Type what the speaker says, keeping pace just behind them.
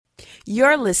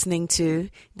You're listening to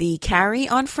the Carry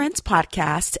On Friends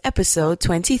podcast, episode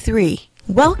 23.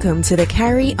 Welcome to the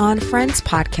Carry On Friends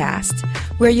podcast,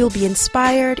 where you'll be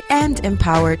inspired and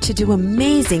empowered to do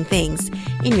amazing things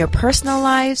in your personal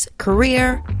lives,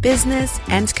 career, business,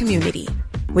 and community.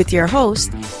 With your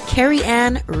host, Carrie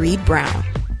Ann Reed Brown.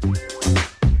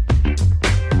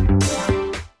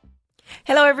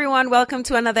 Hello, everyone. Welcome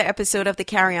to another episode of the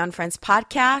Carry On Friends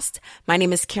podcast. My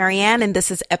name is Carrie Ann, and this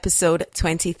is episode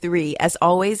 23. As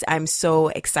always, I'm so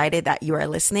excited that you are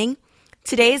listening.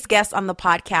 Today's guest on the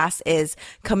podcast is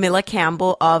Camilla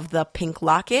Campbell of The Pink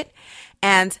Locket.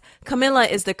 And Camilla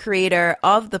is the creator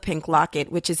of The Pink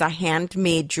Locket, which is a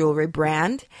handmade jewelry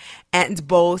brand. And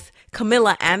both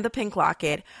Camilla and The Pink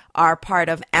Locket are part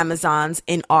of Amazon's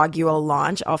inaugural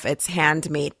launch of its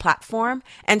handmade platform.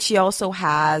 And she also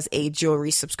has a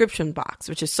jewelry subscription box,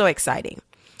 which is so exciting.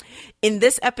 In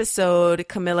this episode,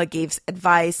 Camilla gives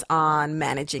advice on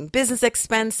managing business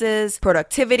expenses,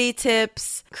 productivity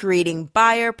tips, creating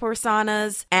buyer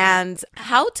personas, and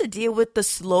how to deal with the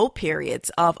slow periods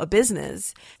of a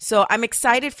business. So I'm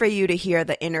excited for you to hear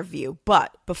the interview.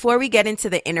 But before we get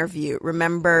into the interview,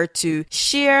 remember to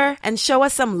share and show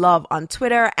us some love on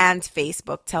Twitter and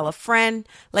Facebook. Tell a friend.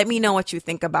 Let me know what you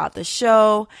think about the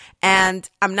show. And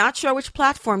I'm not sure which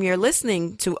platform you're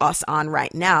listening to us on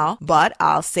right now, but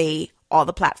I'll say all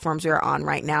the platforms we're on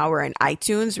right now. We're in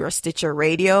iTunes, we're Stitcher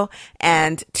Radio,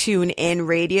 and TuneIn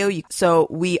Radio. So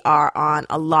we are on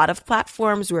a lot of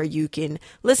platforms where you can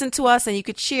listen to us and you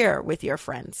could share with your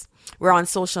friends. We're on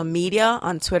social media,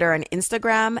 on Twitter and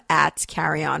Instagram at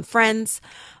Carry On Friends.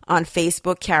 On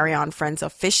Facebook, Carry On Friends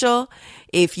Official.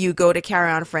 If you go to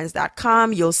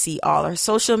carryonfriends.com, you'll see all our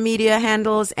social media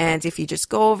handles. And if you just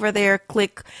go over there,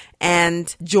 click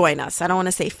and join us. I don't want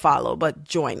to say follow, but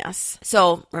join us.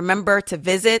 So remember to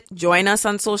visit, join us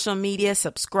on social media,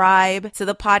 subscribe to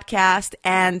the podcast,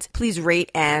 and please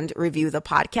rate and review the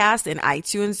podcast in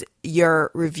iTunes.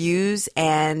 Your reviews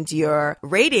and your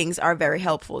ratings are very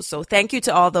helpful. So thank you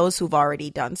to all those who've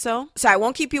already done so. So I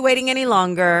won't keep you waiting any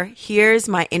longer. Here's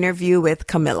my interview with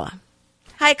Camilla.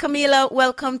 Hi, Camilla.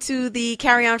 Welcome to the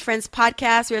Carry On Friends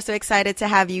podcast. We're so excited to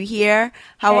have you here.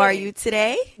 How are you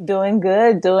today? Doing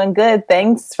good.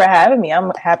 Thanks for having me.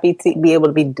 I'm happy to be able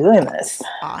to be doing this.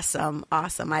 Awesome.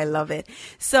 I love it.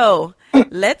 So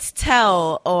let's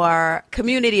tell our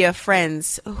community of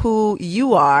friends who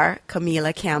you are,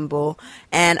 Camilla Campbell,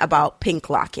 and about Pink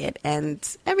Locket and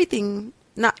everything,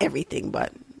 not everything,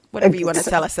 but whatever you want to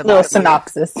tell us about. Little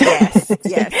synopsis.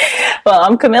 Yes. Well,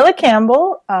 I'm Camilla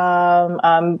Campbell.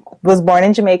 Was born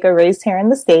in Jamaica, raised here in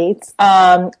the States.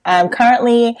 I'm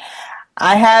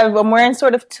wearing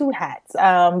sort of two hats.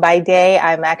 By day,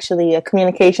 I'm actually a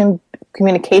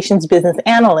communications business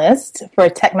analyst for a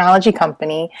technology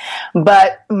company,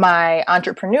 but my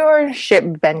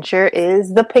entrepreneurship venture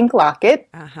is the Pink Locket,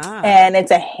 and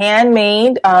it's a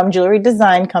handmade jewelry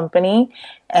design company,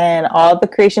 and all the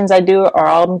creations I do are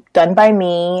all done by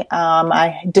me.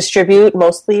 I distribute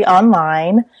mostly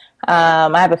online.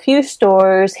 I have a few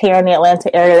stores here in the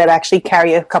Atlanta area that actually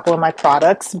carry a couple of my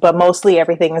products, but mostly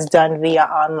everything is done via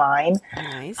online.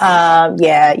 Nice. I'm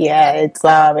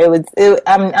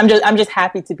just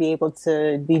happy to be able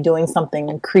to be doing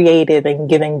something creative and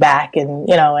giving back, and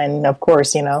of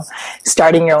course,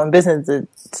 starting your own business.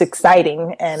 It's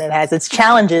exciting and it has its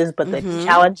challenges, but the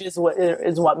challenge is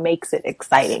what makes it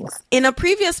exciting. In a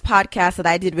previous podcast that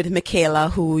I did with Michaela,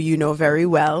 who you know very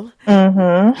well,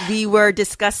 we were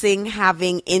discussing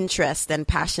having interests and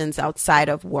passions outside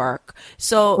of work.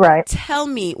 So Tell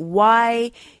me,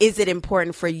 why is it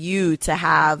important for you to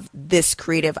have this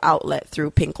creative outlet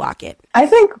through Pink Locket? I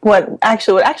think what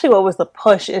was the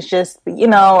push is just,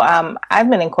 I've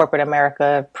been in corporate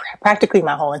America practically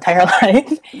my whole entire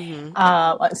life,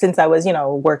 since I was,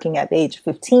 working at the age of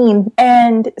 15.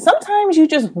 And sometimes you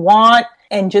just want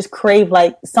and just crave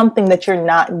like something that you're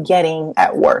not getting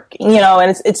at work,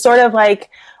 and it's sort of like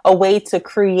a way to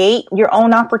create your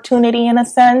own opportunity in a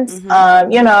sense.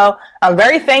 I'm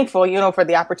very thankful, for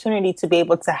the opportunity to be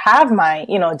able to have my,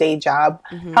 day job.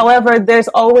 However, there's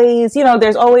always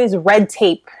red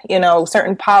tape,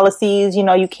 certain policies,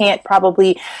 you can't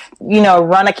probably,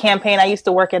 run a campaign. I used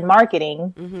to work in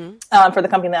marketing for the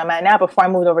company that I'm at now before I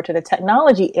moved over to the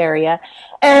technology area.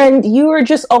 And you were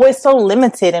just always so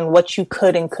limited in what you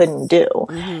could and couldn't do.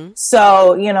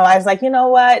 So, I was like, you know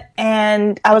what?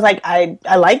 And I was like, I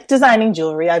like designing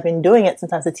jewelry. I've been doing it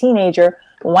since I was a teenager.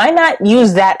 why not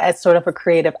use that as sort of a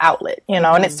creative outlet, you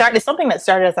know? And it's something that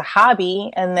started as a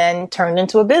hobby and then turned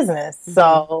into a business.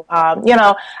 So, you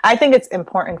know, I think it's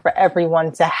important for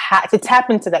everyone to tap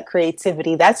into that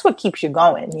creativity. That's what keeps you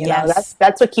going, you know,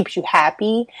 that's what keeps you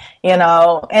happy, you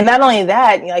know, and not only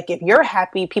that, like if you're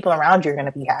happy, people around you are going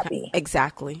to be happy.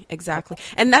 Exactly.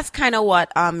 And that's kind of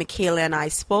what Michaela and I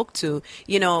spoke to.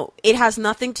 You know, it has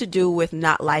nothing to do with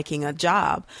not liking a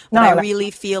job. But I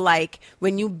really feel like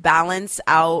when you balance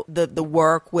out the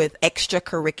work with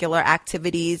extracurricular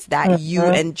activities that you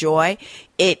enjoy,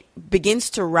 it begins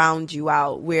to round you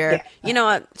out where, you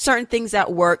know, certain things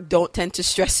at work don't tend to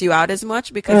stress you out as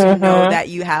much because you know that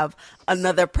you have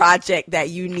another project that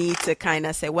you need to kind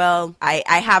of say, well, I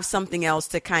have something else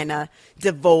to kind of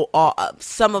devote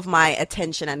some of my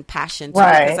attention and passion to.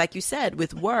 Because like you said,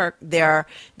 with work, there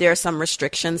are some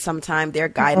restrictions. Sometimes there are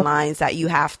guidelines that you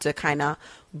have to kind of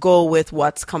go with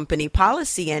what's company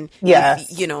policy. And,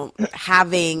 if, you know,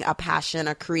 having a passion,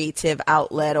 a creative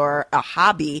outlet or a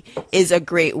hobby is a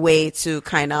great way to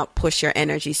kind of push your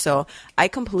energy. So I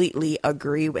completely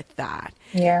agree with that.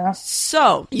 Yeah.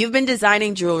 So you've been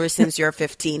designing jewelry since you're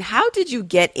 15. How did you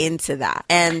get into that?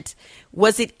 And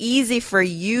was it easy for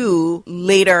you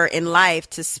later in life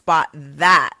to spot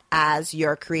that as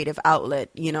your creative outlet,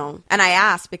 you know? And I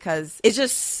asked because it's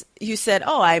just, you said,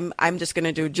 oh, I'm just going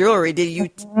to do jewelry. Did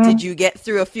you get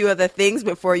through a few other things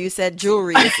before you said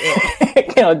jewelry is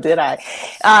it? You know, did I?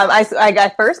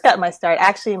 I first got my start.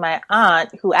 Actually, my aunt,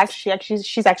 who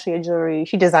she's actually a jewelry,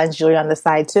 she designs jewelry on the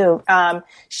side too.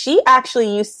 She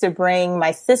actually used to bring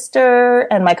my sister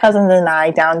and my cousins and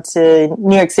I down to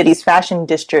New York City's fashion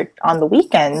district on the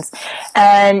weekends.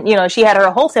 And, you know, she had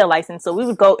her wholesale license. So we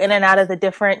would go in and out of the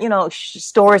different, you know,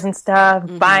 stores and stuff,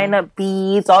 buying up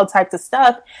beads, all types of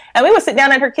stuff. And we would sit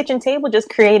down at her kitchen table, just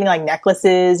creating like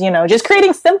necklaces, you know, just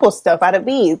creating simple stuff out of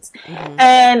beads.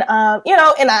 And, you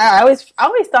know, and I always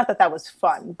thought that was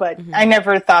fun, but I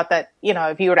never thought that, you know,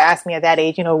 if you were to ask me at that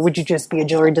age, you know, would you just be a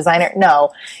jewelry designer?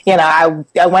 No, you know,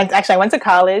 I went to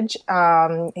college,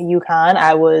 UConn.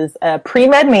 I was a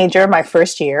pre-med major my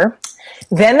first year.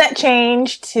 Then that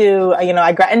changed to, you know,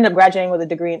 I ended up graduating with a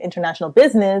degree in international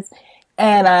business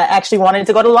and I actually wanted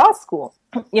to go to law school.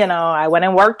 You know, I went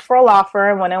and worked for a law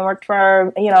firm, went and worked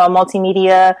for, you know, a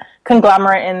multimedia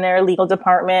conglomerate in their legal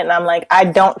department. And I'm like, I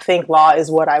don't think law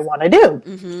is what I want to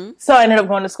do. So I ended up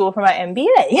going to school for my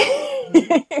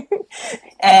MBA.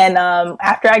 And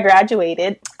after I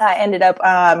graduated, I ended up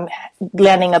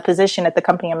landing a position at the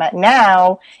company I'm at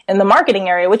now in the marketing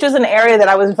area, which was an area that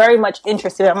I was very much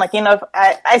interested in. I'm like, you know,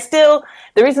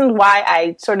 the reason why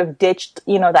I sort of ditched,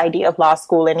 you know, the idea of law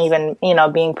school and even, you know,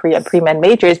 being a pre-med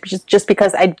major is just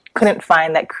because I couldn't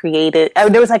find that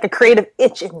there was like a creative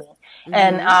itch in me.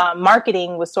 And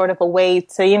marketing was sort of a way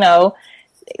to, you know,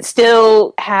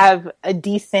 still have a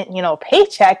decent, you know,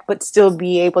 paycheck, but still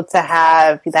be able to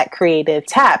have that creative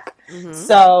tap.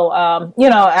 So, you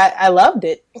know, I loved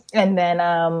it. And then,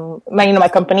 my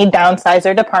company downsized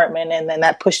their department and then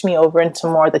that pushed me over into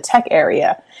more the tech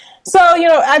area. So, you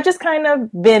know, I've just kind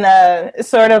of been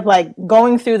sort of like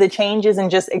going through the changes and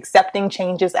just accepting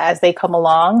changes as they come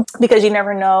along because you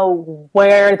never know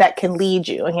where that can lead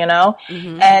you, you know?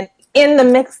 And in the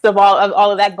mix of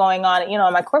all of that going on, you know,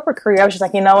 in my corporate career, I was just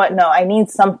like, you know what? No, I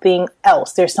need something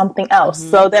else. There's something else.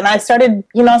 So then I started,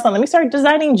 you know, let me start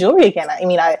designing jewelry again. I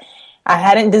mean, I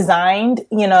hadn't designed,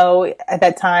 you know, at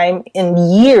that time in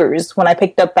years. When I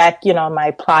picked up back, you know, my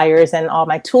pliers and all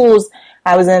my tools,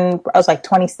 I was like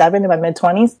 27 in my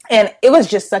mid-20s. And it was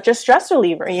just such a stress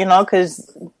reliever, you know,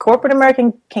 because corporate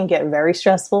America can get very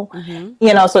stressful,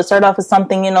 you know. So it started off as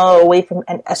something, you know, away from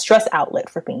a stress outlet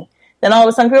for me. Then all of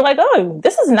a sudden people are like, oh,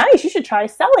 this is nice. You should try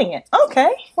selling it.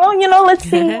 Okay. Well, you know, let's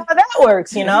see how that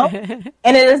works, you know?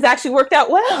 And it has actually worked out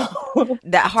well.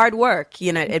 That hard work,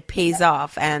 you know, it pays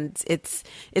off. And it's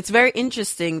very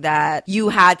interesting that you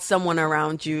had someone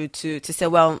around you to say,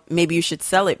 well, maybe you should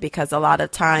sell it, because a lot of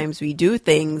times we do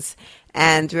things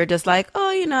and we're just like,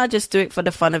 oh, you know, I'll just do it for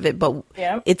the fun of it. But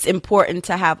it's important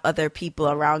to have other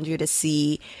people around you to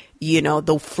see, you know,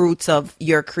 the fruits of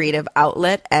your creative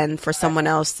outlet, and for someone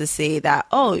else to say that,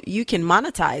 oh, you can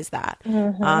monetize that.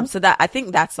 So that, I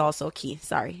think that's also key.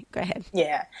 Sorry, go ahead.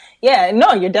 Yeah.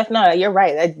 No, you're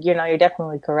right. You know, you're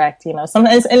definitely correct. You know,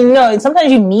 sometimes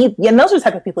you need, those are the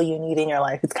type of people you need in your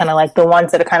life. It's kind of like the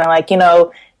ones that are kind of like, you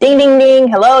know, ding, ding, ding.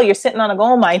 Hello, you're sitting on a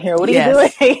gold mine here. What are you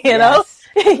doing? You know?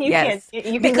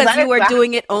 You because you were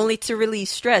doing it only to release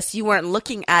stress. You weren't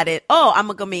looking at it, oh, I'm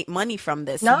gonna make money from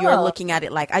this. No. You're looking at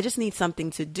it like, I just need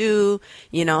something to do,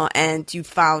 you know, and you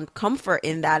found comfort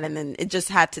in that. And then it just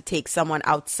had to take someone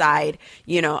outside,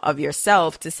 you know, of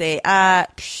yourself to say,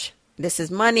 this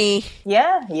is money.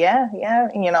 Yeah,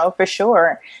 for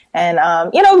sure. And,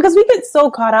 because we get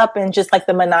so caught up in just like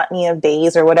the monotony of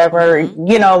days or whatever,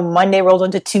 Monday rolls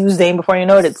into Tuesday and before you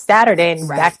know it, it's Saturday and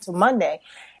back to Monday.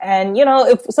 And,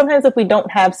 if we don't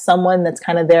have someone that's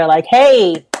kind of there like,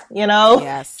 hey,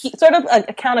 sort of an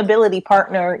accountability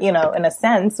partner, in a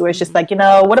sense where it's just like,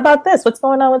 what about this? What's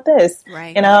going on with this?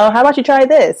 Right. How about you try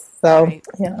this? So,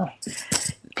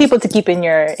 people to keep in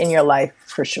your life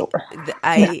for sure.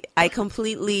 I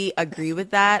completely agree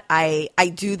with that.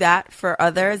 I do that for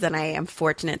others, and I am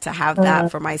fortunate to have that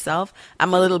for myself.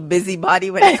 I'm a little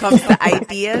busybody when it comes to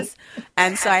ideas,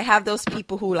 and so I have those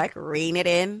people who like rein it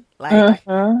in, like,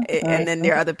 and then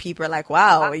there are other people like,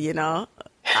 wow,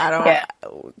 I don't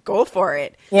go for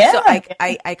it. Yeah. So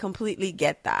I completely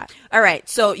get that. All right.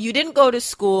 So you didn't go to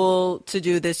school to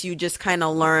do this. You just kind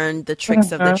of learned the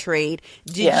tricks of the trade.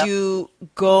 Did you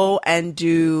go and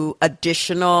do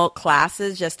additional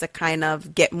classes just to kind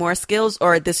of get more skills,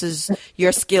 or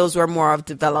your skills were more of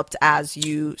developed as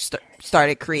you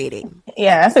started creating?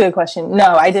 Yeah, that's a good question.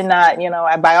 No, I did not.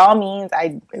 By all means,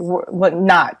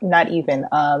 not even.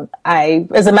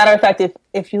 As a matter of fact,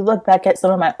 if you look back at some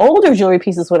of my older jewelry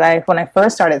pieces, when I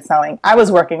first started selling, I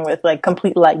was working with like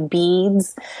complete like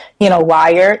beads,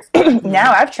 wire.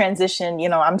 Now I've transitioned.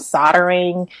 I'm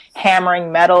soldering,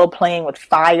 hammering metal, playing with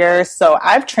fire. So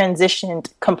I've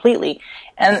transitioned completely.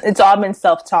 And it's all been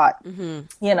self-taught.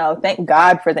 Thank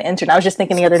God for the internet. I was just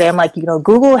thinking the other day, I'm like,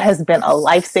 Google has been a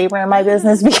lifesaver in my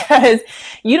business because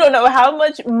you don't know how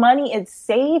much money it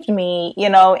saved me,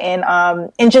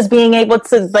 in just being able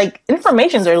to, like,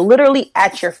 informations are literally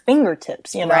at your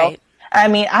fingertips, Right. I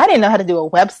mean, I didn't know how to do a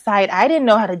website. I didn't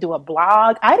know how to do a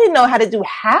blog. I didn't know how to do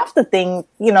half the things,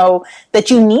 that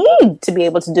you need to be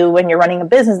able to do when you're running a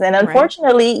business. And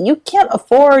unfortunately, you can't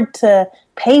afford to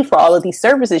pay for all of these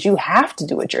services. You have to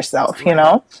do it yourself,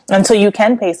 until you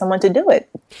can pay someone to do it.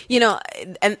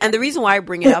 And the reason why I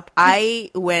bring it up,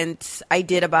 I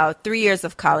did about 3 years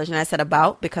of college, and I said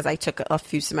about because I took a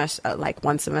few semesters, like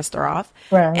one semester off.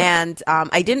 Right. And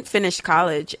I didn't finish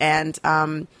college. And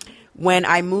when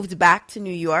I moved back to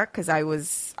New York, because I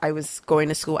was going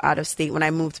to school out of state, when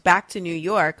I moved back to New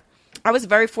York, I was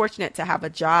very fortunate to have a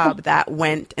job that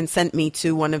went and sent me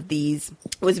to one of these.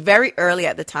 It was very early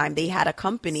at the time. They had a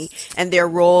company, and their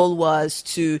role was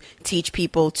to teach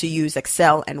people to use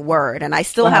Excel and Word. And I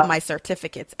still have my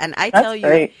certificates. And I tell you,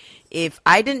 great. If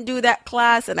I didn't do that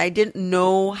class and I didn't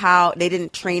know how, they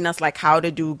didn't train us like how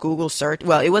to do Google search.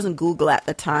 Well, it wasn't Google at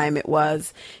the time. It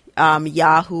was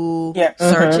Yahoo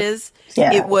searches.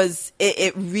 Yeah.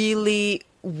 It really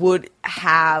would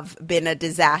have been a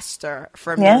disaster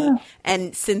for me. Yeah.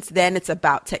 And since then it's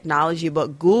about technology,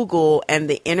 but Google and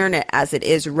the internet as it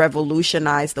is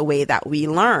revolutionized the way that we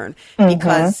learn.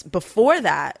 Because before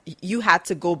that, you had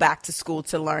to go back to school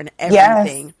to learn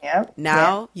everything. Yes. Yep.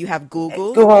 Now you have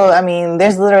Google. I mean,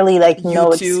 there's literally like YouTube,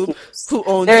 no excuse. Who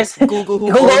owns Google, who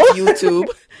owns YouTube.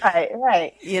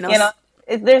 Right.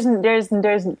 There's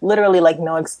literally like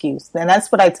no excuse. And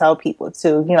that's what I tell people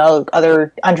too,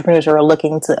 other entrepreneurs who are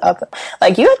looking to up,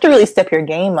 like you have to really step your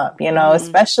game up,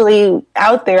 especially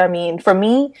out there. I mean, for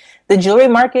me, the jewelry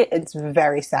market, it's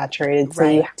very saturated. So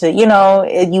you have to,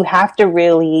 you have to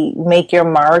really make your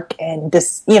mark and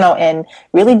just, and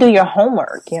really do your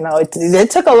homework. It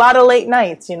took a lot of late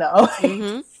nights,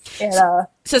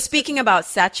 So speaking about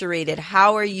saturated,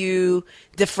 how are you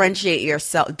differentiating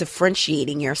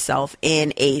yourself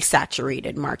in a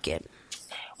saturated market?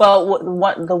 Well,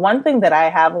 the one thing that I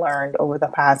have learned over the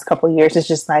past couple of years is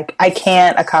just like, I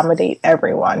can't accommodate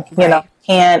everyone,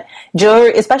 can't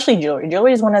jewelry, especially jewelry.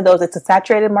 Jewelry is one of those, it's a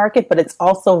saturated market, but it's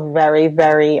also very,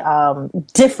 very,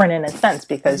 different in a sense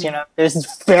because,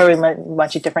 there's very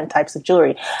much different types of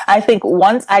jewelry. I think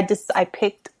once I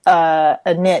picked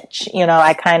a niche,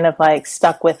 I kind of like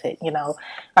stuck with it,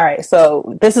 all right,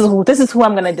 so this is who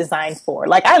I'm going to design for.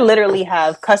 Like I literally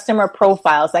have customer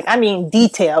profiles, like, I mean,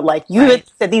 detailed, like you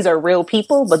said, these are real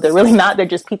people, but they're really not. They're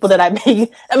just people that I made.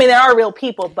 I mean, they are real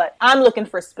people, but I'm looking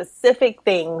for specific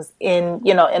things in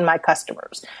my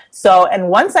customers. So, and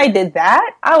once I did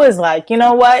that, I was like, you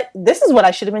know what, this is what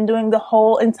I should have been doing the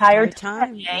whole entire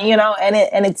time.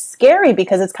 And it's scary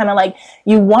because it's kind of like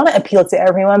you want to appeal to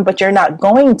everyone, but you're not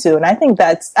going to. And I think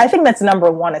that's number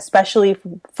one, especially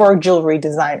for jewelry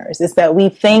designers, is that we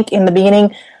think in the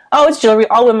beginning, oh, it's jewelry.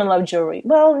 All women love jewelry.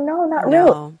 Well, no, not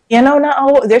really. Not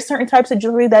all. There's certain types of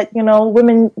jewelry that,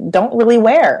 women don't really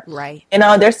wear. Right.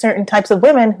 There's certain types of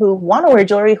women who want to wear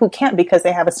jewelry who can't because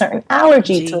they have a certain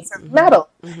allergy to a certain metal,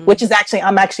 which is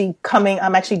I'm actually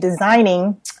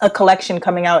designing a collection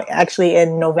coming out actually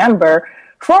in November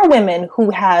for women who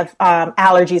have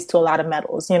allergies to a lot of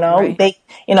metals. Right. They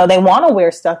want to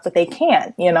wear stuff, but they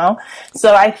can't.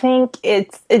 So I think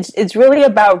it's really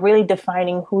about really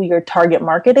defining who your target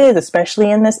market is,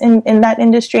 especially in that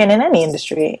industry and in any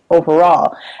industry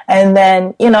overall. And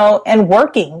then and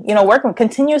working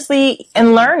continuously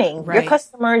and learning. Right. Your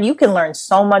customer, you can learn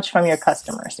so much from your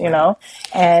customers.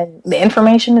 And the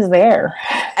information is there.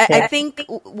 I think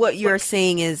what you're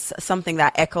saying is something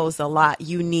that echoes a lot.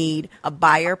 You need a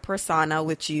buyer persona,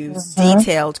 which you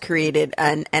detailed, created,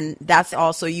 and that's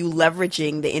also you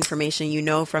leveraging the information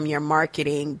from your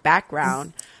marketing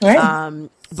background. Right.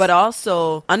 But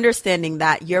also understanding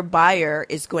that your buyer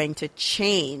is going to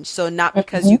change. So not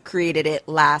because you created it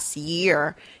last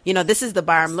year, this is the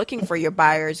buyer I'm looking for. Your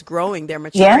buyer is growing. They're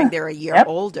maturing. They're a year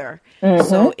older.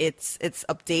 So it's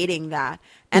updating that.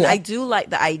 And I do like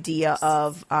the idea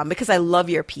of, because I love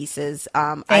your pieces.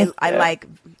 I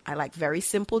like very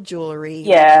simple jewelry.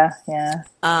 Yeah.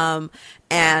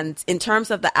 And in terms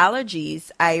of the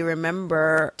allergies, I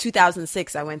remember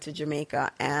 2006, I went to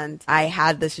Jamaica and I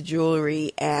had this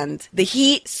jewelry and the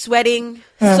heat, sweating,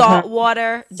 salt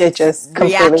water, it just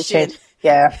reaction.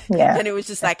 Yeah. And it was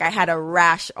just like I had a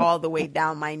rash all the way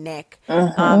down my neck.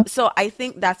 So I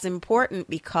think that's important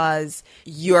because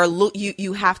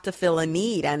you have to fill a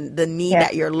need, and the need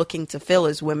that you're looking to fill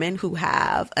is women who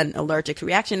have an allergic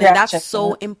reaction, and that's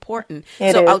so important.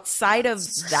 So outside of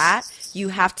that, you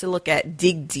have to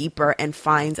dig deeper and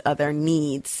find other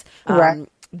needs.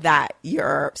 That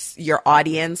your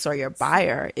audience or your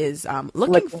buyer is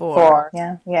looking for.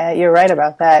 Yeah, you're right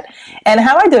about that. And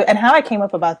how I came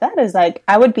up about that is like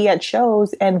I would be at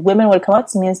shows and women would come up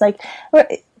to me and it's like,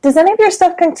 does any of your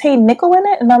stuff contain nickel in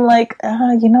it? And I'm like,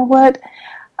 you know what?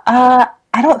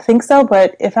 I don't think so,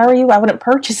 but if I were you, I wouldn't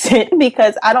purchase it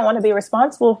because I don't want to be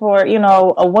responsible for,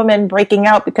 a woman breaking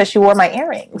out because she wore my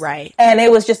earrings. Right. And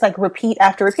it was just like repeat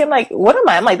after repeat. I'm like, what am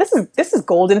I? I'm like, this is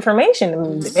gold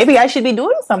information. Maybe I should be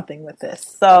doing something with this.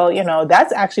 So,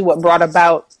 that's actually what brought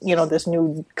about, this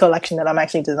new collection that I'm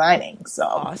actually designing. So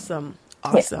awesome.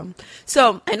 Yeah.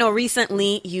 So I know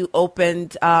recently you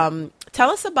opened, tell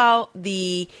us about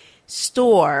the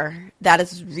store that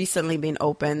has recently been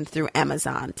opened through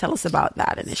Amazon. Tell us about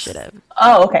that initiative.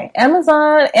 Oh, okay.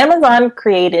 Amazon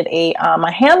created a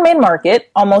handmade market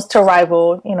almost to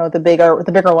rival, the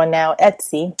bigger one now,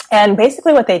 Etsy. And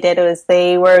basically what they did was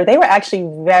they were actually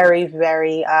very,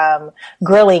 very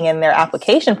grilling in their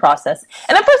application process.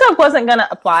 And at first I wasn't going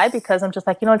to apply because I'm just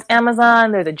like, it's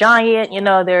Amazon, they're the giant,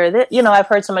 I've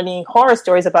heard so many horror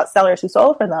stories about sellers who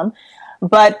sold for them.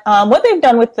 But what they've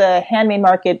done with the handmade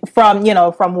market, from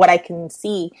what I can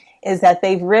see, is that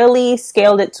they've really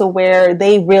scaled it to where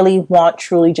they really want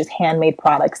truly just handmade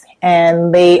products.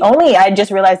 And I just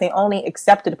realized they only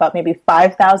accepted about maybe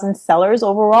 5,000 sellers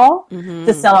overall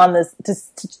to sell on this,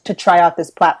 to try out this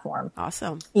platform.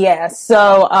 Awesome. Yeah.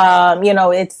 So, I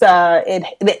guess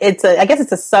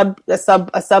it's a sub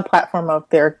platform of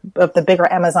the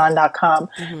bigger Amazon.com,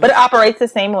 but it operates the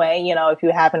same way. If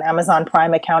you have an Amazon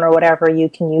Prime account or whatever, you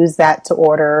can use that to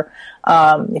order,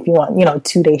 if you want,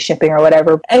 2-day shipping or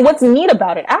whatever. And what's neat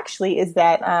about it actually is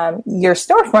that your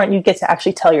storefront, you get to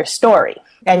actually tell your story,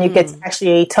 and you get to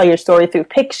actually tell your story through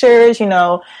pictures.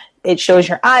 It shows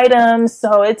your items,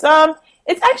 so it's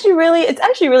actually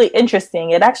really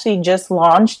interesting. It actually just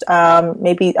launched.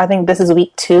 Maybe I think this is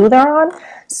week 2 they're on.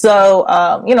 So,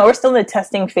 we're still in the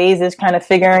testing phases, kind of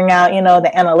figuring out,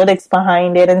 the analytics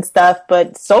behind it and stuff.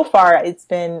 But so far, it's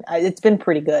been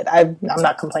pretty good. I'm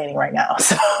not complaining right now.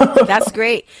 So. That's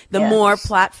great. The more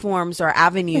platforms or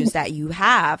avenues that you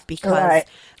have, because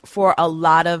for a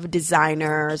lot of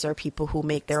designers or people who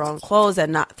make their own clothes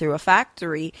and not through a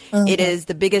factory, it is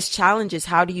the biggest challenge is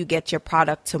how do you get your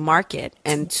product to market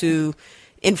and to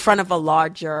in front of a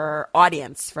larger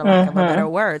audience, for lack of a better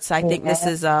word. So I think this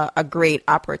is a great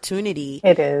opportunity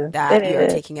that you're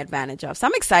taking advantage of. So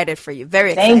I'm excited for you.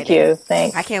 Very excited. Thank you.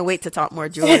 Thanks. I can't wait to talk more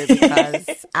jewelry because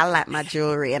I like my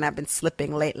jewelry and I've been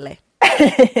slipping lately.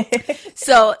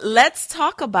 So let's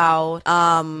talk about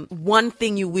one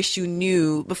thing you wish you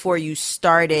knew before you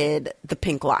started the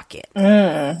Pink Locket.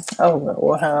 Oh,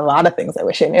 well, a lot of things I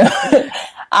wish I knew.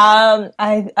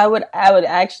 I would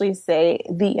actually say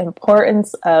the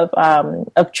importance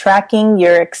of tracking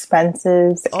your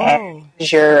expenses and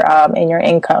your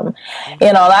income.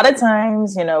 A lot of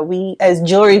times, we as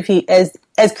jewelry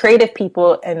as creative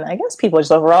people, and I guess people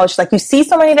just overall, it's just like you see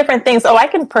so many different things. Oh, I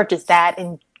can purchase that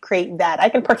and create that. I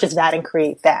can purchase that and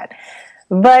create that.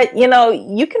 But, you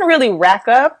can really rack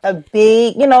up a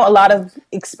lot of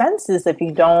expenses if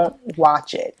you don't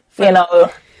watch it,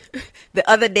 The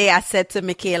other day I said to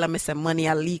Michaela, "Mr. Money,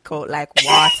 I leak out like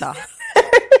water."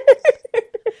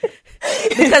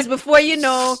 Because before you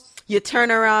know, you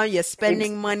turn around, you're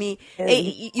spending money.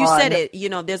 Hey, you said it,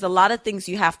 there's a lot of things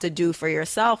you have to do for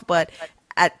yourself, but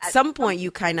at some point you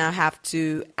kind of have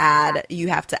to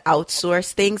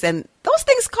outsource things, and those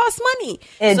things cost money.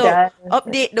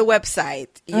 Update the website,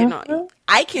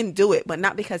 I can do it, but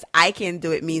not because I can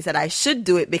do it means that I should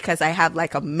do it, because I have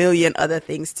like a million other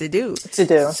things to do.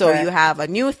 So right. You have a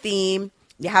new theme,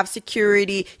 you have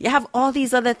security, you have all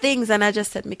these other things. And I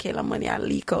just said, Michaela, money I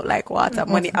leak out like water.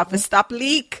 Money I have to stop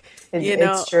leak.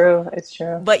 It's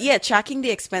true. But yeah, tracking the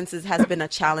expenses has been a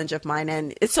challenge of mine.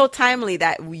 And it's so timely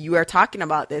that you are talking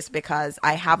about this, because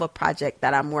I have a project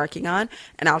that I'm working on,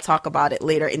 and I'll talk about it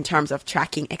later in terms of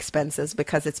tracking expenses,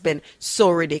 because it's been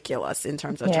so ridiculous in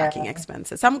terms of tracking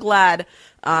expenses. I'm glad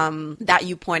that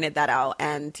you pointed that out.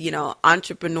 And,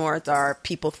 entrepreneurs are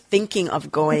people thinking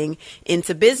of going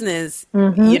into business,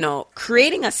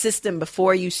 creating a system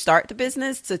before you start the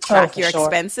business to track your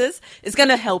expenses is going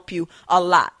to help you a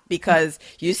lot. Because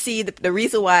you see, the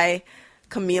reason why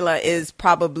Camila is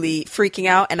probably freaking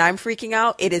out and I'm freaking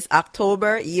out, it is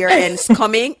October, year end's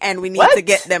coming, and we need to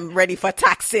get them ready for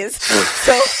taxes.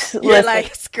 So you're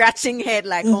like scratching head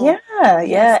like,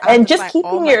 and just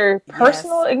keeping your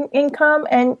personal income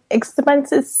and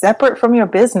expenses separate from your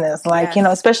business. Like,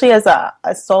 especially as a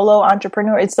solo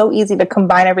entrepreneur, it's so easy to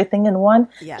combine everything in one.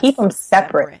 Keep them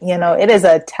separate. It is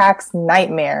a tax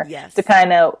nightmare to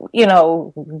kind of,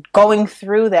 going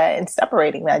through that and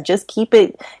separating that. Just keep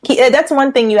that's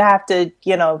one thing you have to,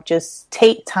 just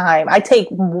take time. I take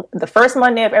the first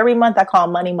Monday of every month, I call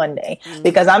Money Monday,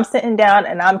 because I'm sitting down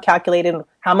and I'm calculating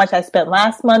how much I spent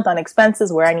last month on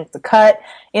expenses, where I need to cut.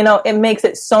 It makes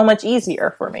it so much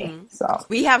easier for me. So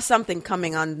we have something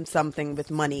coming on something with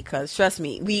money, because trust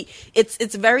me,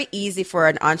 it's very easy for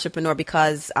an entrepreneur,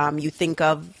 because you think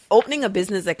of opening a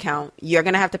business account, you're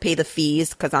going to have to pay the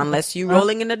fees, because unless you're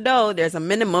rolling in the dough, there's a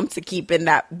minimum to keep in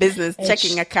that business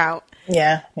checking account.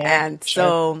 And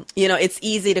so, it's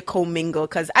easy to commingle,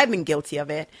 because I've been guilty of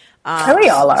it. We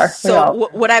all are.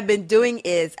 What I've been doing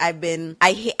is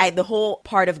the whole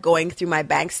part of going through my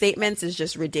bank statements is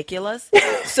just ridiculous.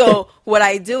 So what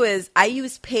I do is I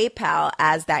use PayPal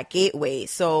as that gateway.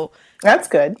 So that's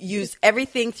good. Use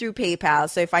everything through PayPal.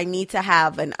 So if I need to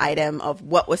have an item of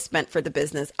what was spent for the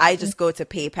business, I just go to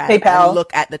PayPal and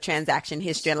look at the transaction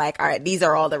history and like, all right, these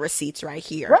are all the receipts right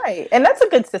here. Right. And that's a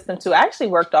good system too. I actually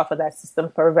worked off of that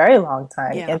system for a very long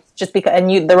time. Yeah. It's just because,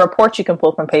 the reports you can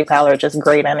pull from PayPal are just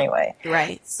great anyway.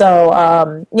 Right.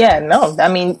 So,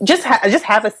 just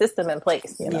have a system in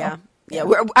place, Yeah,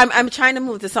 I'm trying to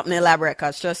move to something elaborate,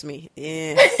 because trust me,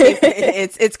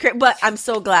 it's but I'm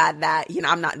so glad that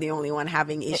I'm not the only one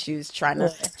having issues trying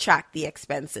to track the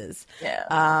expenses.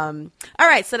 All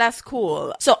right, so that's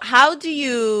cool. So how do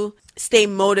you stay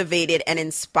motivated and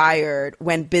inspired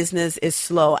when business is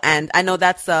slow? And I know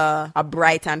that's a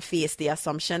bright and feisty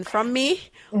assumption from me.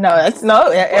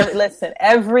 Listen,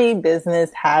 every business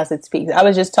has its peaks. I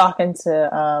was just talking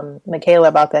to Michaela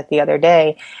about that the other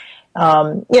day.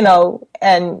 And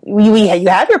you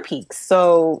have your peaks.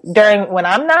 So when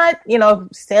I'm not,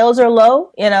 sales are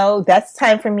low, that's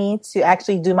time for me to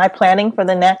actually do my planning for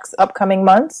the next upcoming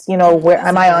months. Where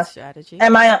am I on strategy?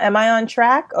 Am I on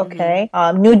track? Okay.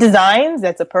 New designs.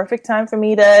 That's a perfect time for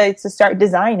me to start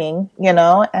designing,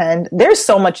 and there's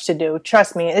so much to do.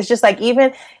 Trust me. It's just like,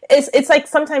 it's like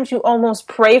sometimes you almost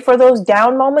pray for those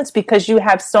down moments, because you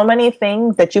have so many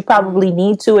things that you probably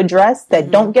need to address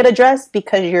that don't get addressed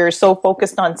because you're so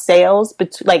focused on sales.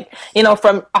 But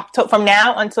from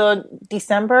now until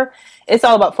December, it's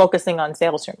all about focusing on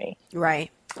sales for me.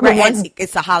 Right. And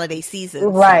it's a holiday season.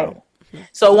 Right.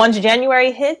 So once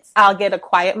January hits, I'll get a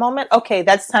quiet moment. Okay,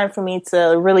 that's time for me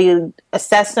to really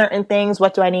assess certain things.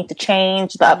 What do I need to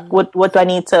change? What do I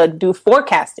need to do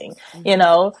forecasting?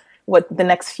 What the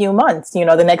next few months,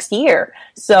 the next year.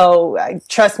 So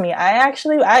trust me,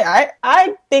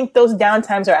 I think those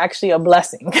downtimes are actually a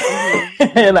blessing.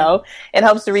 It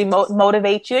helps to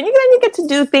motivate you, and you get to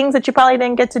do things that you probably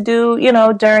didn't get to do,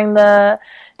 during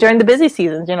the busy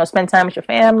seasons. Spend time with your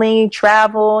family,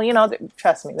 travel.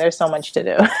 Trust me, there's so much to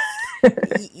do.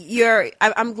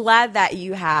 I'm glad that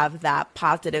you have that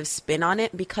positive spin on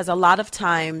it, because a lot of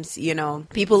times,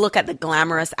 people look at the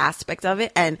glamorous aspect of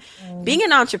it, and being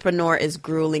an entrepreneur is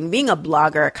grueling. Being a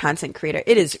blogger, a content creator,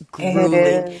 it is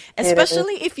grueling,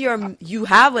 especially if you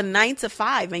have a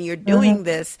 9-to-5 and you're doing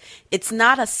this. It's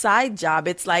not a side job.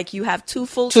 It's like you have two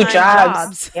full-time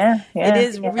jobs. It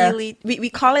is really, we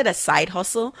call it a side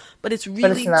hustle, but it's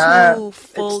really two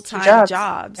full-time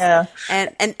jobs.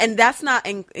 And that's not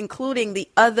including including the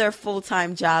other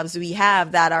full-time jobs we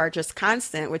have that are just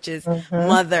constant, which is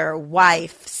mother,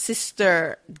 wife,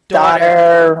 sister,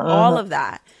 daughter, all of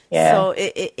that. Yeah. So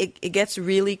it gets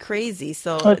really crazy.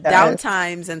 So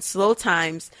downtimes and slow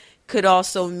times could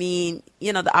also mean,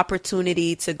 you know, the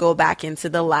opportunity to go back into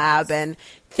the lab and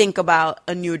think about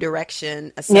a new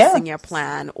direction, assessing your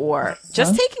plan, or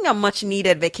just taking a much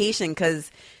needed vacation, because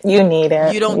you need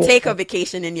it. You don't take a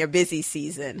vacation in your busy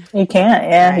season. You can't.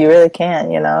 Yeah, right? You really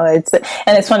can't. You know,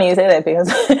 and it's funny you say that, because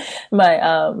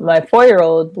my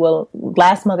 4-year-old, well,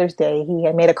 last Mother's Day, he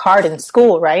had made a card in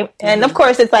school, right? And of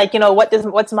course, it's like, you know,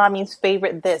 what's mommy's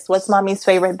favorite this? What's mommy's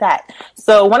favorite that?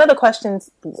 So one of the questions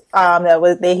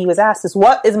that he was asked is,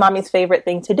 what is mommy's favorite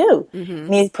thing to do?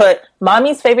 And he put,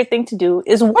 mommy's favorite thing to do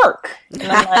is work.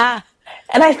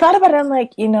 And I thought about it. I'm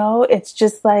like, you know, it's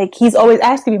just like, he's always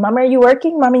asking me, Mama, are you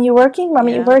working? Mommy, you working?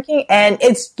 Mommy, you working? And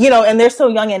it's, you know, and they're so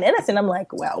young and innocent. I'm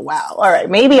like, well, wow. All right.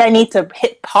 Maybe I need to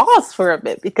hit pause for a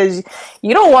bit, because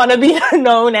you don't want to be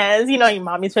known as, you know, your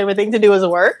mommy's favorite thing to do is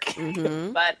work.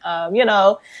 But, you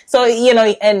know, so, you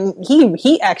know, and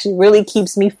he actually really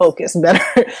keeps me focused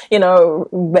better, you know,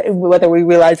 whether we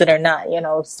realize it or not. You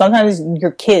know, sometimes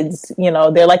your kids, you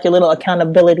know, they're like your little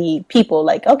accountability people,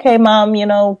 like, okay, Mom, you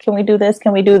know, can we do this?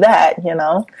 Can we do that? You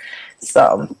know,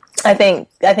 so I think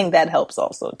that helps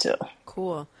also too.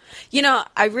 Cool. You know,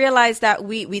 I realized that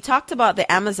we talked about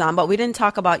the Amazon, but we didn't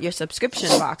talk about your subscription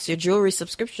box, your jewelry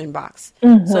subscription box.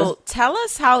 So tell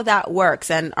us how that works.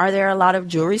 And are there a lot of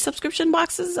jewelry subscription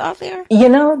boxes out there? You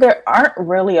know, there aren't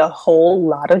really a whole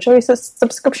lot of jewelry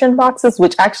subscription boxes,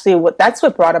 which actually that's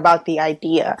what brought about the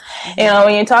idea. You know,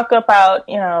 when you talk about,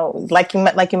 you know, like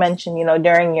you mentioned, you know,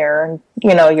 during your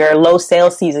low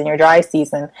sales season, your dry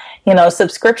season, you know,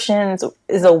 subscriptions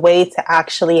is a way to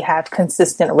actually have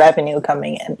consistent revenue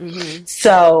coming in.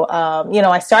 So, you know,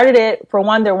 I started it, for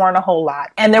one, there weren't a whole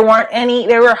lot, and there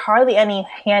were hardly any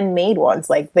handmade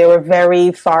ones. Like, they were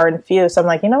very far and few. So I'm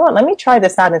like, you know what, let me try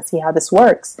this out and see how this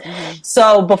works.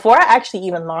 So before I actually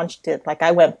even launched it, like, I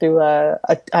went through a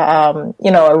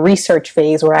research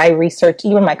phase where I researched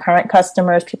even my current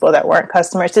customers, people that weren't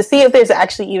customers, to see if there's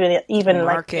actually even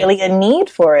like really a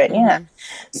need for it. Yeah.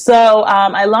 So,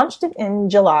 I launched it in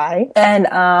July, and,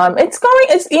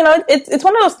 it's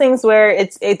one of those things where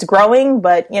it's growing,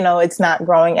 but, you know, it's not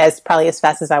growing probably as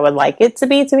fast as I would like it to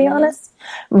be honest.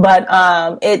 But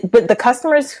but the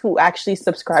customers who actually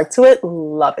subscribe to it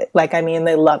love it. Like, I mean,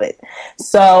 they love it.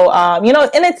 So, you know,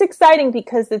 and it's exciting,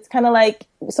 because it's kind of like,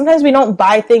 sometimes we don't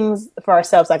buy things for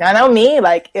ourselves. Like, I know me,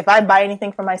 like, if I buy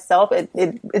anything for myself,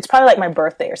 it's probably like my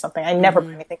birthday or something. I never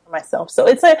buy anything for myself. So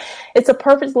it's a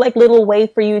perfect, like, little way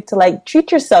for you to, like,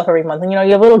 treat yourself every month. And, you know,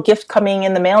 you have a little gift coming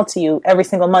in the mail to you every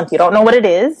single month. You don't know what it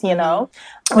is, you know.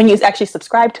 When you actually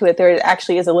subscribe to it, there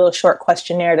actually is a little short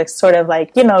questionnaire to sort of,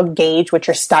 like, you know, gauge what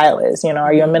your style is. You know,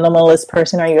 are you a minimalist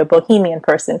person? Are you a bohemian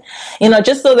person? You know,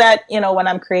 just so that, you know, when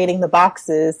I'm creating the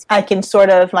boxes, I can sort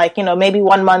of, like, you know, maybe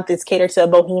one month is catered to a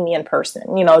bohemian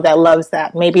person, you know, that loves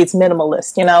that. Maybe it's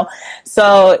minimalist, you know.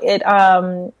 So it's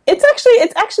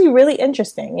actually really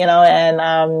interesting, you know,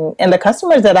 and the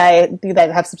customers that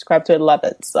have subscribed to it love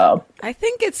it. So I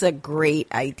think it's a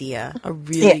great idea, a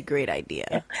really great idea.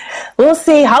 Yeah. We'll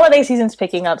see. Holiday season's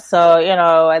picking up, so, you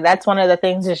know, that's one of the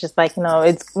things. It's just like, you know,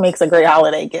 it makes a great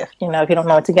holiday gift, you know, if you don't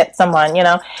know what to get someone, you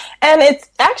know. And it's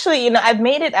actually, you know, I've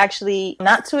made it actually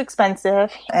not too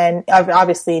expensive, and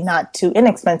obviously not too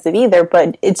inexpensive either,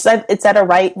 but it's at a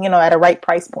right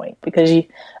price point, because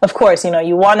of course, you know,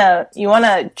 you want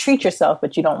to treat yourself,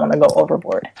 but you don't want to go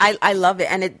overboard. I love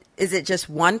it. And is it just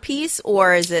one piece,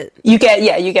 or is it? You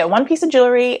get one piece of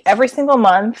jewelry every single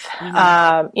month.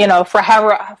 You know, for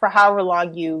however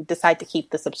long you decide to keep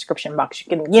the subscription box.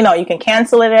 You can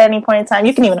cancel it at any point in time.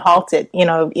 You can even halt it, you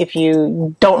know, if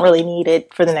you don't really need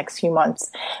it for the next few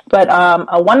months. But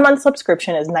a 1 month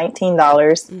subscription is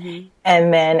 $19.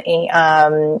 And then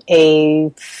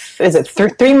a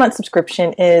 3 month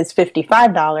subscription is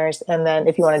 $55, and then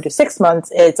if you want to do 6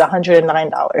 months, it's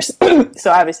 $109. So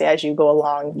obviously, as you go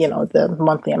along, you know, the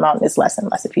monthly amount is less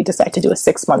and less if you decide to do a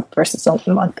 6 month versus a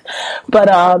month. But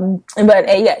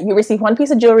you receive one piece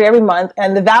of jewelry every month,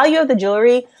 and the value of the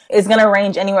jewelry is going to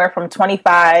range anywhere from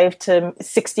 $25 to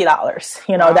 $60.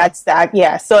 You know, That's that.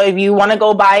 Yeah. So if you want to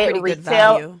go buy it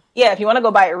retail. yeah, if you want to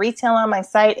go buy it retail on my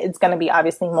site, it's going to be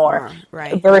obviously more.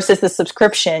 Right. Versus the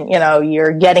subscription, you know,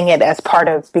 you're getting it as part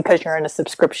of, because you're in a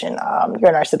subscription, you're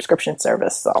in our subscription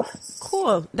service. So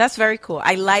cool. That's very cool.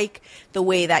 I like the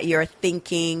way that you're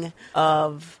thinking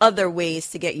of other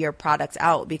ways to get your products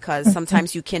out, because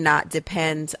sometimes you cannot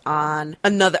depend on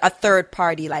a third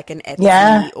party like an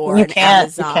Etsy or an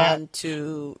Amazon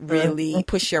to really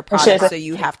push your product. So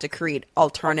you have to create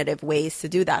alternative ways to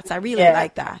do that. So I really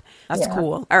like that. That's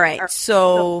cool. All right.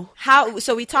 So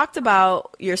we talked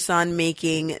about your son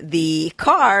making the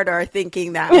card, or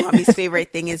thinking that mommy's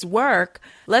favorite thing is work.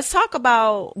 Let's talk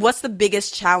about what's the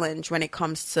biggest challenge when it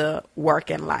comes to work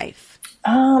and life.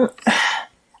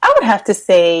 I would have to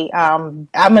say, I'm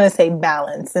going to say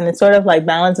balance. And it's sort of like,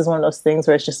 balance is one of those things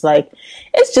where it's just like,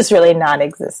 it's just really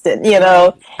non-existent, you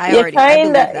know? I believe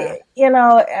that. You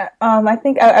know, I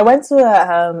think I went to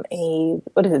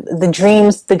what is it?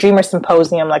 The Dreamer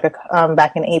Symposium,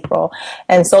 back in April.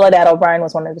 And Soledad O'Brien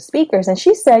was one of the speakers. And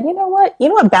she said, you know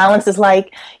what balance is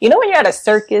like? You know, when you're at a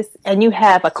circus and you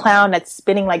have a clown that's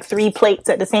spinning like 3 plates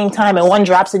at the same time, and one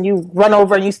drops and you run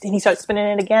over and he starts spinning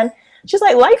it again? She's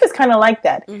like, life is kind of like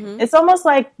that. Mm-hmm. It's almost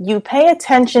like you pay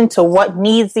attention to what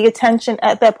needs the attention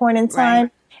at that point in time.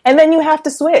 Right. And then you have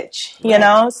to switch, you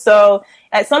know? So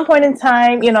at some point in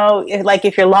time, you know,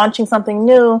 if you're launching something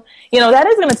new, you know, that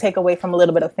is going to take away from a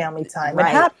little bit of family time. Right.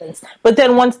 It happens. But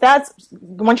then once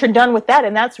you're done with that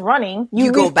and that's running,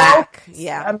 you go back.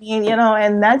 Yeah. I mean, you know,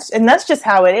 and that's just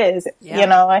how it is, you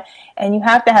know, and you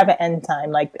have to have an end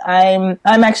time. Like I'm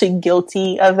actually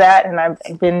guilty of that. And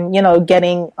I've been, you know,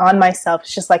 getting on myself.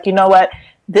 It's just like, you know what,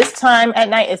 this time at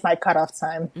night is my cutoff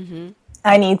time. Mm-hmm.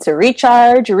 I need to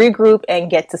recharge, regroup, and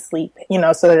get to sleep, you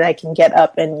know, so that I can get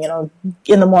up and, you know,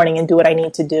 in the morning and do what I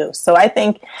need to do. So I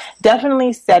think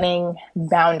definitely setting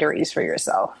boundaries for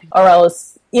yourself, or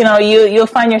else, you know, you'll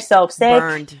find yourself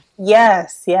burned.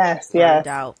 Yes.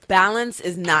 Out. Balance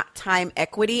is not time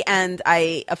equity. And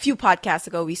a few podcasts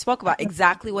ago, we spoke about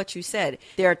exactly what you said.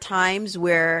 There are times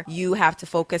where you have to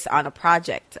focus on a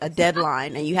project, a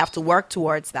deadline, and you have to work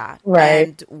towards that. Right.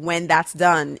 And when that's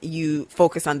done, you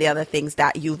focus on the other things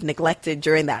that you've neglected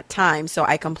during that time. So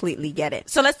I completely get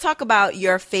it. So let's talk about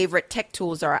your favorite tech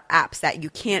tools or apps that you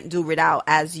can't do without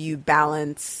as you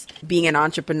balance being an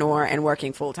entrepreneur and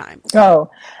working full time.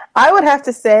 Oh, I would have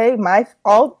to say my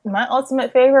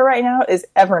ultimate favorite right now is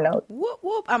Evernote. Whoop,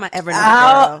 whoop. I'm an Evernote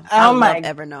girl. I love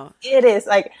Evernote. It is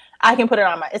like, I can put it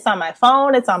it's on my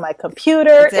phone, it's on my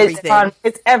computer,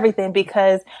 it's everything,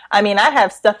 because I mean, I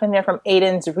have stuff in there from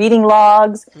Aiden's reading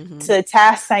logs to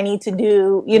tasks I need to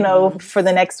do, you know, for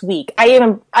the next week. I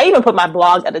even put my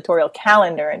blog editorial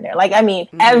calendar in there. Like, I mean,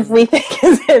 everything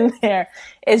is in there.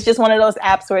 It's just one of those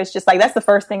apps where it's just like, that's the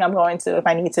first thing I'm going to if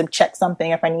I need to check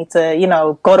something, if I need to, you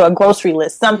know, go to a grocery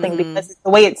list, something, because the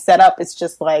way it's set up, it's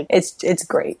just like, it's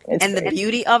great. The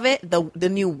beauty of it, the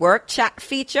new work chat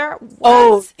feature.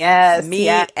 Oh, yes.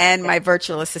 And my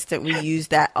virtual assistant, we use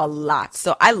that a lot.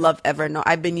 So I love Evernote.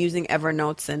 I've been using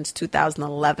Evernote since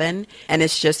 2011. And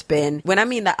it's just been, when I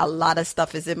mean that a lot of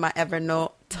stuff is in my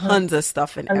Evernote, tons of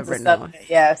stuff in Evernote.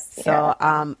 Yes. So,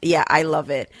 I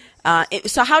love it.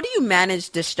 So how do you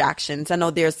manage distractions? I know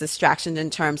there's distractions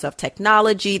in terms of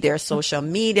technology, there's social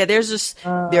media, there's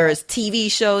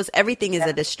TV shows, everything is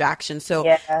a distraction. So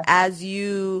as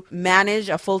you manage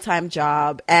a full-time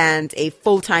job and a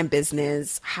full-time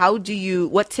business,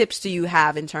 what tips do you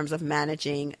have in terms of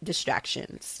managing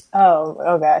distractions?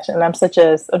 Oh gosh. And I'm such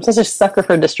a sucker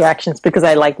for distractions because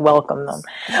I welcome them.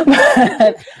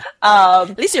 But,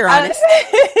 at least you're honest.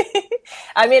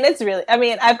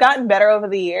 I've gotten better over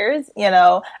the years. You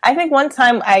know, I think one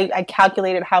time I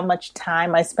calculated how much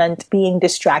time I spent being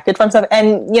distracted from stuff,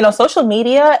 and you know, social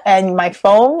media and my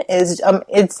phone is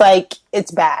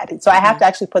it's bad. So I have to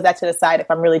actually put that to the side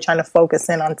if I'm really trying to focus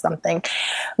in on something.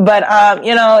 But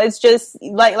you know, it's just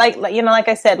like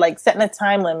I said, like setting a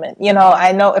time limit. You know,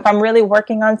 I know if I'm really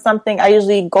working on something, I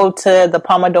usually go to the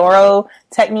Pomodoro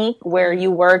technique where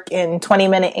you work in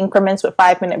 20-minute increments with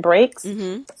 5-minute breaks.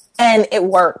 Mm-hmm. And it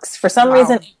works. For some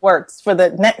reason, it works.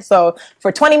 So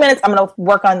for 20 minutes, I'm going to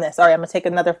work on this. All right, I'm going to take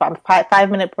another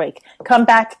 5-minute break. Come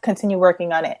back, continue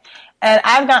working on it. And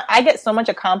I get so much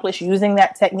accomplished using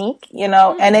that technique, you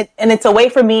know, and it's a way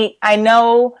for me. I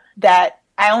know that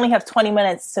I only have 20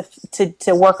 minutes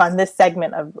to work on this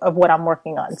segment of what I'm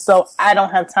working on. So I don't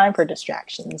have time for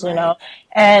distractions, you know,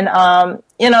 and,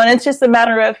 you know, and it's just a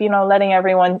matter of, you know, letting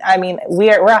everyone, I mean,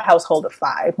 we're a household of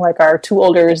 5, like our 2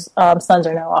 older sons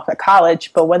are now off at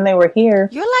college, but when they were here,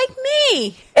 you're like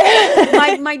me.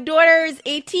 My daughter is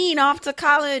 18, off to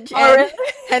college,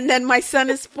 and then my son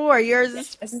is 4.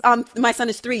 Yours is my son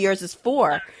is 3. Yours is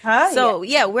 4. So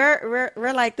yeah, we're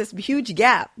like this huge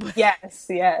gap. Yes,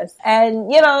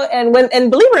 and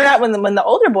and believe it or not, when the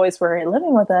older boys were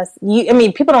living with us,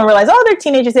 people don't realize, they're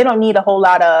teenagers, they don't need a whole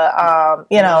lot of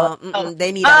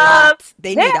they need a lot.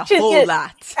 They need a whole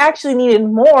lot. Actually needed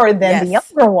more than the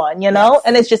younger one,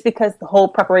 and it's just because the whole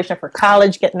preparation for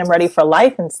college, getting them ready for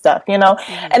life and stuff, and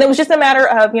it was just a matter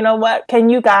of, what, can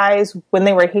you guys, when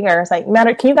they were here, it's like,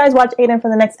 can you guys watch Aiden for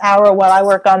the next hour while I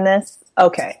work on this?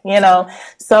 Okay,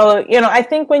 so, I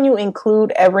think when you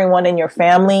include everyone in your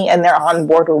family and they're on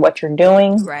board with what you're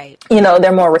doing, right,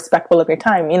 they're more respectful of your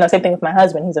time. Same thing with my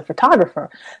husband. He's a photographer.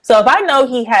 So if I know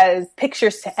he has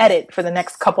pictures to edit for the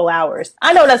next couple hours,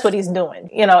 I know that's what he's doing.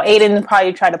 Aiden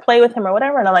probably try to play with him or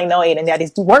whatever. And I'm like, no, Aiden,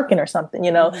 Daddy's working or something,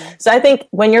 So I think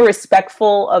when you're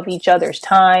respectful of each other's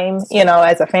time,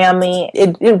 as a family,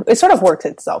 it sort of works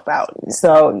itself out.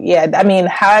 So yeah,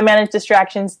 how I manage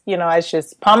distractions, is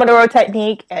just Pomodoro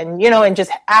technique and, and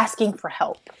just asking for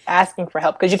help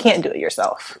because you can't do it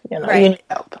yourself. Right. You need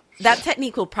help. That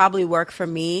technique will probably work for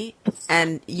me.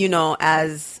 And,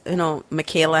 as,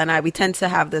 Michaela and I, we tend to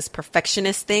have this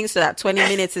perfectionist thing. So that 20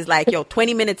 minutes is like,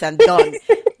 20 minutes and done.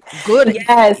 Good.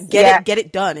 Yes. Get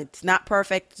it done. It's not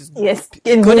perfect. Yes.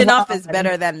 Good enough is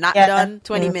better than not done.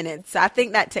 20 minutes. So I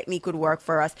think that technique would work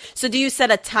for us. So do you set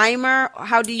a timer?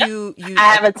 How do you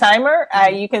I have a timer.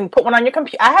 You can put one on your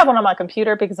computer. I have one on my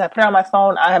computer because I put it on my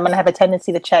phone. I'm going to have a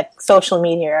tendency to check social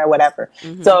media or whatever.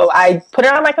 Mm-hmm. So I put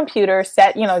it on my computer,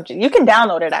 set, you can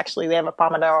download it actually. They have a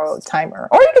Pomodoro timer.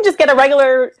 Or you can just get a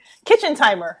regular kitchen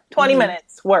timer, 20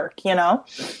 minutes work, And,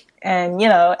 and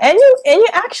you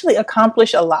actually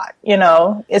accomplish a lot,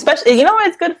 especially, what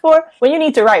it's good for when you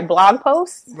need to write blog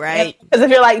posts. Right. Because if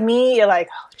you're like me, you're like,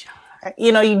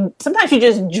 sometimes you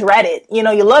just dread it. You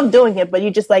love doing it, but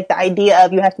you just like the idea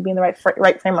of you have to be in the right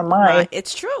frame of mind.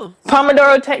 It's true.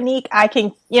 Pomodoro technique, I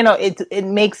can, it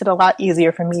makes it a lot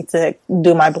easier for me to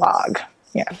do my blog.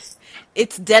 Yeah.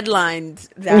 It's deadlines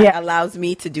that allows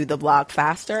me to do the blog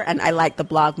faster. And I like the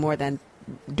blog more than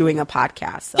doing a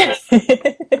podcast. So.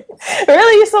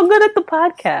 Really? You're so good at the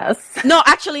podcast. No,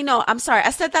 actually, no. I'm sorry. I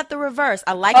said that the reverse.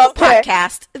 I like the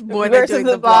podcast more than doing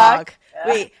the blog.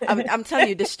 Wait, I'm telling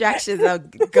you, distractions are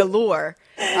galore.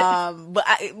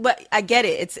 But I get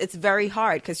it. It's very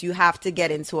hard because you have to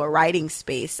get into a writing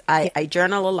space. I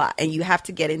journal a lot, and you have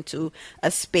to get into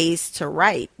a space to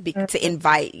write to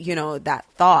invite, that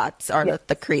thoughts or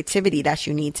the creativity that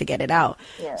you need to get it out.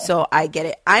 Yeah. So I get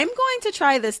it. I'm going to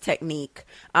try this technique.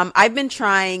 I've been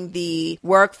trying the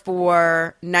work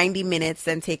for 90 minutes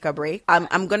and take a break.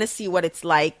 I'm going to see what it's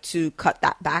like to cut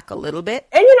that back a little bit.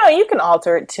 And you can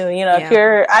alter it too.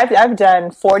 If I've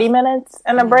done 40 minutes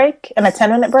and a break and a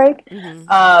 10-minute break.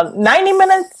 90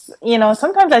 minutes,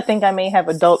 sometimes I think I may have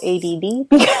adult ADD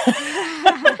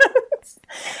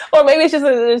or maybe it's just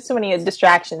there's too many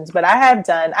distractions, but I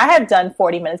have done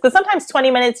 40 minutes because sometimes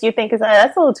 20 minutes you think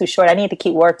that's a little too short. I need to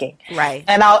keep working. Right.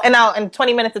 And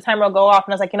 20 minutes the timer will go off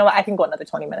and I was like, I can go another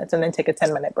 20 minutes and then take a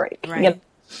 10-minute break. Right.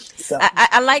 So.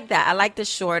 I like that. I like the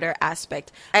shorter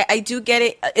aspect. I do get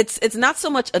it. It's not so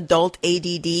much adult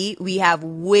ADD. We have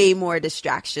way more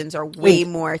distractions or way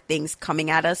more things coming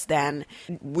at us than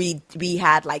we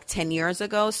had like 10 years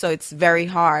ago. So it's very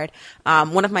hard.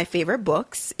 One of my favorite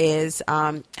books is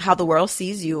How the World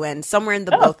Sees You. And somewhere in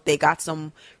the book, they got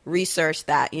some research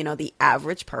that, the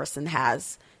average person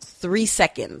has 3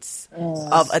 seconds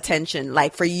of attention,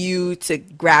 like for you to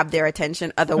grab their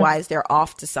attention. Otherwise, they're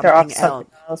off to something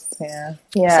else. Yeah.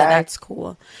 So that's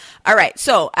cool. All right.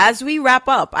 So as we wrap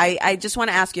up, I just want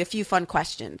to ask you a few fun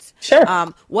questions. Sure.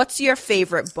 What's your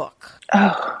favorite book?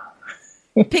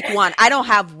 Pick one. I don't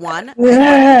have one.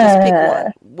 Just pick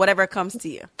one. Whatever comes to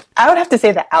you. I would have to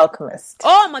say The Alchemist.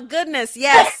 Oh my goodness.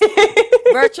 Yes.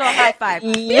 Virtual high five.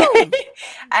 Yeah.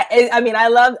 I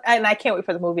love, and I can't wait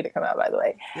for the movie to come out, by the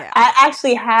way. Yeah. I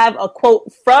actually have a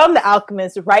quote from The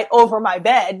Alchemist right over my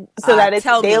bed so that it's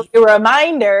a daily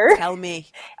reminder. Tell me.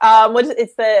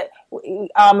 It's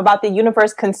about the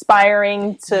universe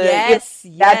conspiring to...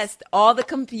 Yes. All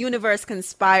the universe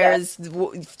conspires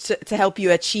to help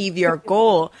you achieve your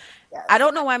goal. Yes. I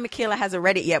don't know why Michaela hasn't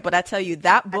read it yet, but I tell you,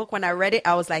 that book, when I read it,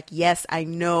 I was like, yes, I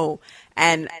know.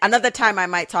 And another time I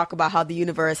might talk about how the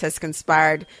universe has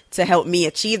conspired to help me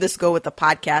achieve this goal with the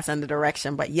podcast and the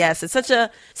direction. But yes, it's such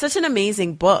an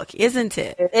amazing book, isn't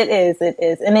it? It is.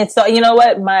 And it's, so, you know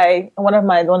what, one of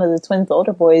the twins'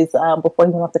 older boys, before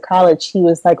he went off to college, he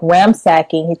was like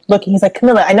ransacking. He's looking, he's like,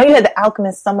 Camilla, I know you had The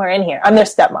Alchemist somewhere in here. I'm their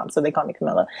stepmom, so they call me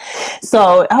Camilla.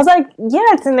 So I was like,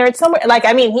 yeah, it's in there. It's somewhere. Like,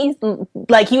 I mean, he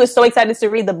was so excited to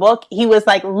read the book. He was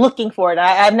like looking for it.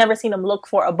 I've never seen him look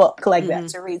for a book like that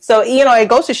to read. So, you know, it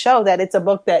goes to show that it's a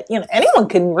book that, you know, anyone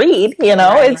can read, you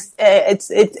know, right.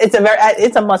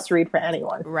 It's a must read for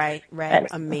anyone. Right.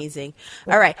 Amazing.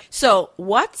 All right. So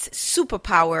what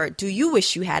superpower do you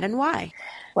wish you had and why?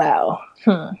 Wow.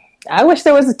 I wish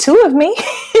there was two of me.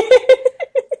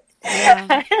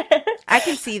 Yeah, I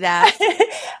can see that.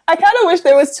 I kind of wish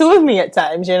there was two of me at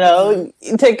times, you know,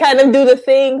 to kind of do the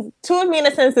things, two of me in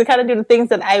a sense, to kind of do the things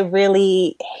that I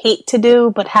really hate to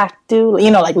do, but have to,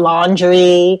 you know, like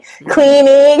laundry,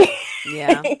 cleaning.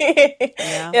 Yeah.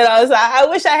 You know, so I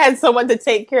wish I had someone to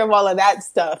take care of all of that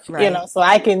stuff, right. You know, so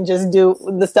I can just do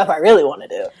the stuff I really want to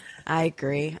do. I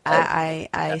agree.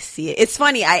 I see it. It's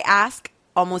funny. I ask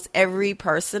almost every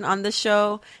person on the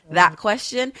show that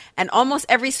question, and almost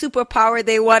every superpower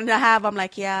they want to have, I'm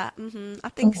like, yeah, I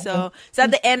think so. So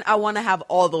at the end, I want to have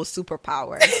all those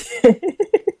superpowers.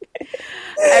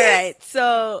 All right.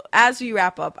 So as we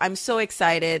wrap up, I'm so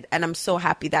excited and I'm so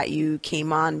happy that you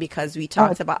came on, because we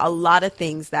talked about a lot of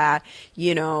things that,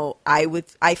 you know, I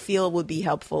feel would be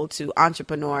helpful to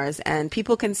entrepreneurs and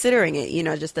people considering it, you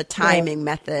know, just the timing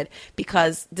method,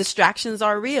 because distractions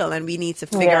are real and we need to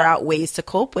figure out ways to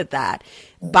cope with that.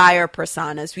 Buyer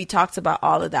personas. We talked about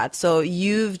all of that. So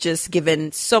you've just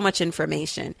given so much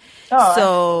information.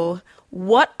 So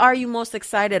what are you most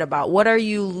excited about? What are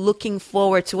you looking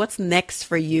forward to? What's next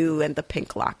for you and the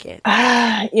Pink Locket?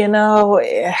 You know,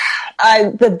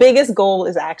 the biggest goal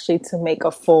is actually to make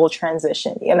a full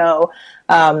transition. You know,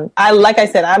 like I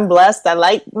said, I'm blessed. I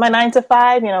like my 9 to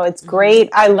 5. You know, it's great.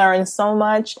 I learned so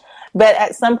much. But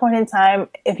at some point in time,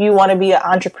 if you want to be an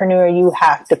entrepreneur, you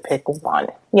have to pick one,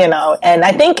 you know. And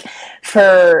I think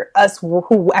for us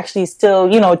who actually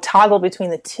still, you know, toggle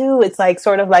between the two, it's like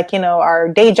sort of like, you know, our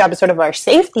day job is sort of our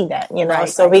safety net, you know. Right.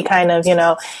 So we kind of, you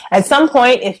know, at some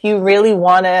point, if you really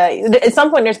want to, at some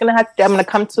point I'm going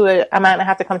to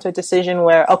have to come to a decision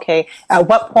where, okay, at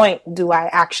what point do I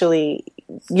actually,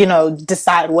 you know,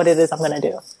 decide what it is I'm going to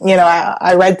do. You know,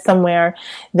 I read somewhere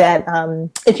that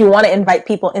if you want to invite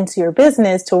people into your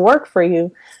business to work for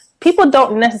you, people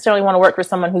don't necessarily want to work for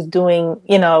someone who's doing,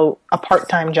 you know, a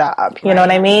part-time job. You know what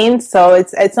I mean? So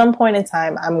it's at some point in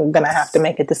time, I'm going to have to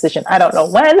make a decision. I don't know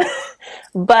when,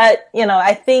 but, you know,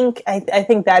 I think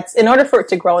that's, in order for it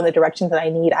to grow in the direction that I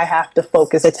need, I have to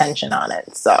focus attention on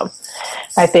it. So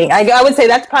I think I would say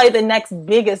that's probably the next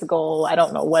biggest goal. I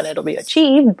don't know when it'll be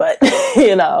achieved, but,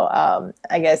 you know,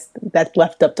 I guess that's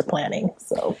left up to planning.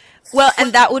 So. Well,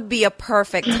 and that would be a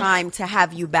perfect time to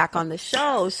have you back on the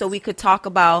show so we could talk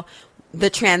about the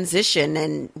transition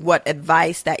and what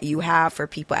advice that you have for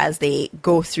people as they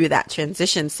go through that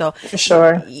transition. So for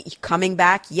sure, coming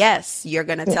back, yes, you're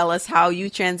going to tell us how you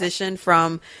transition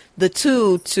from the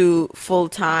 2 to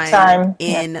full-time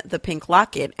in the Pink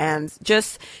Locket, and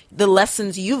just the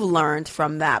lessons you've learned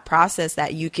from that process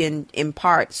that you can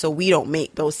impart so we don't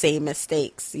make those same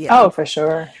mistakes. You know? Oh, for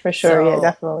sure. So, yeah,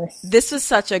 definitely. This was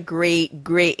such a great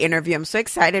interview. I'm so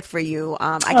excited for you.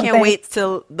 I can't wait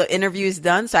till the interview is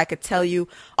done so I could tell you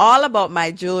all about my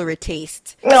jewelry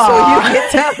taste. Aww. So you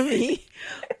can tell me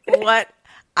what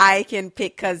I can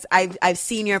pick, because I've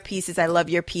seen your pieces. I love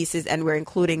your pieces, and we're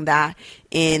including that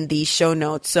in the show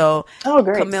notes. So,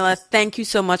 great. Camilla, thank you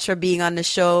so much for being on the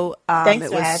show. Thanks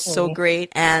it was so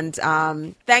great. And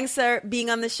thanks for being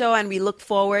on the show. And we look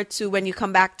forward to when you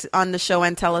come back on the show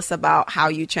and tell us about how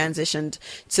you transitioned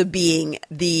to being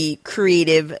the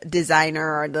creative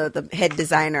designer or the head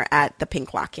designer at the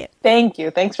Pink Locket. Thank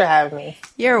you. Thanks for having me.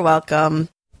 You're welcome.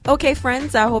 Okay,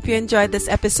 friends, I hope you enjoyed this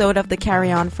episode of the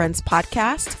Carry On Friends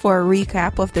podcast. For a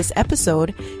recap of this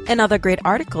episode and other great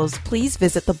articles, please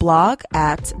visit the blog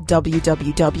at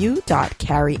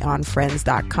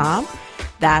www.carryonfriends.com.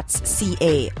 That's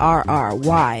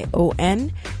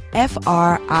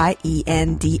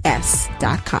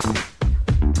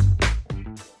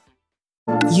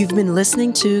CarryonFriends.com. You've been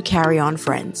listening to Carry On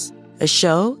Friends, a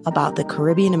show about the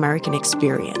Caribbean American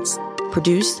experience,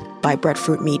 produced by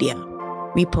Breadfruit Media.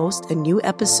 We post a new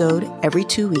episode every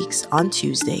 2 weeks on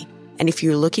Tuesday. And if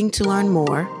you're looking to learn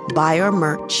more, buy our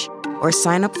merch, or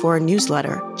sign up for a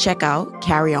newsletter, check out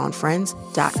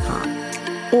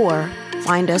CarryOnFriends.com. Or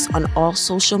find us on all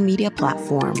social media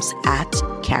platforms at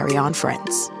Carry On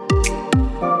Friends.